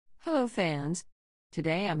Hello, fans.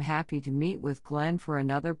 Today I'm happy to meet with Glenn for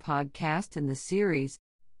another podcast in the series,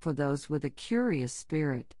 For Those with a Curious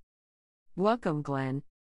Spirit. Welcome, Glenn.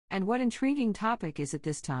 And what intriguing topic is it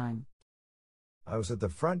this time? I was at the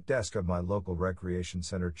front desk of my local recreation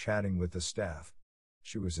center chatting with the staff.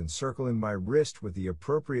 She was encircling my wrist with the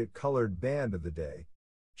appropriate colored band of the day.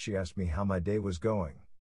 She asked me how my day was going.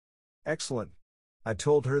 Excellent. I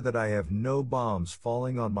told her that I have no bombs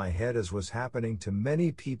falling on my head as was happening to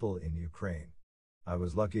many people in Ukraine. I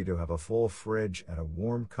was lucky to have a full fridge and a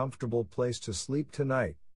warm, comfortable place to sleep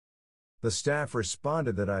tonight. The staff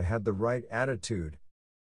responded that I had the right attitude.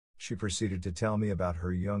 She proceeded to tell me about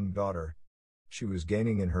her young daughter. She was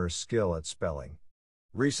gaining in her skill at spelling.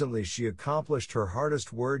 Recently she accomplished her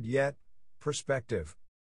hardest word yet, perspective.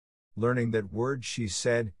 Learning that word, she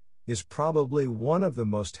said, is probably one of the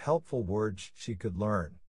most helpful words she could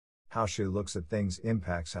learn. How she looks at things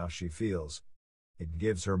impacts how she feels. It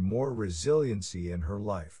gives her more resiliency in her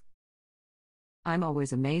life. I'm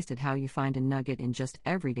always amazed at how you find a nugget in just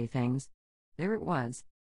everyday things. There it was,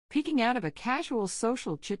 peeking out of a casual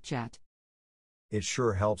social chit-chat. It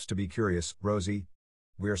sure helps to be curious, Rosie.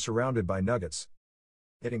 We are surrounded by nuggets.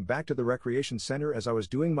 Getting back to the recreation center as I was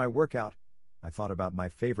doing my workout, I thought about my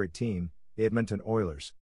favorite team, Edmonton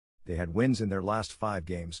Oilers. They had wins in their last 5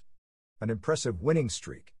 games. An impressive winning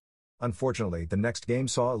streak. Unfortunately, the next game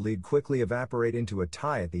saw a lead quickly evaporate into a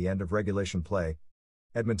tie at the end of regulation play.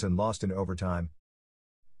 Edmonton lost in overtime.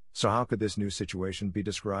 So how could this new situation be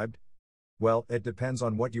described? Well, it depends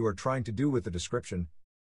on what you are trying to do with the description.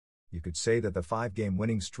 You could say that the 5-game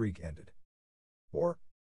winning streak ended. Or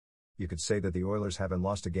you could say that the Oilers haven't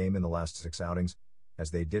lost a game in the last 6 outings,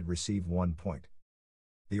 as they did receive 1 point.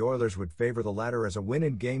 The Oilers would favor the latter, as a win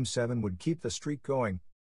in Game 7 would keep the streak going.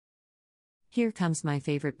 Here comes my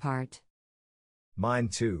favorite part. Mine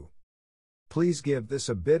too. Please give this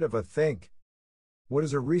a bit of a think. What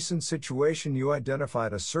is a recent situation you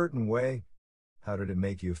identified a certain way? How did it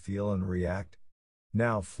make you feel and react?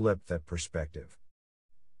 Now flip that perspective.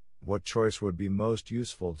 What choice would be most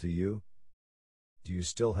useful to you? Do you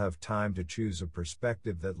still have time to choose a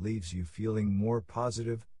perspective that leaves you feeling more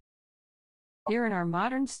positive? Here in our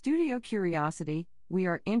modern studio curiosity, we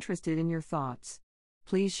are interested in your thoughts.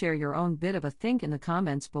 Please share your own bit of a think in the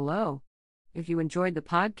comments below. If you enjoyed the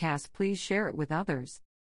podcast, please share it with others.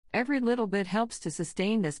 Every little bit helps to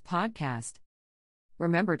sustain this podcast.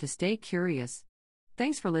 Remember to stay curious.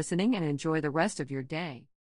 Thanks for listening and enjoy the rest of your day.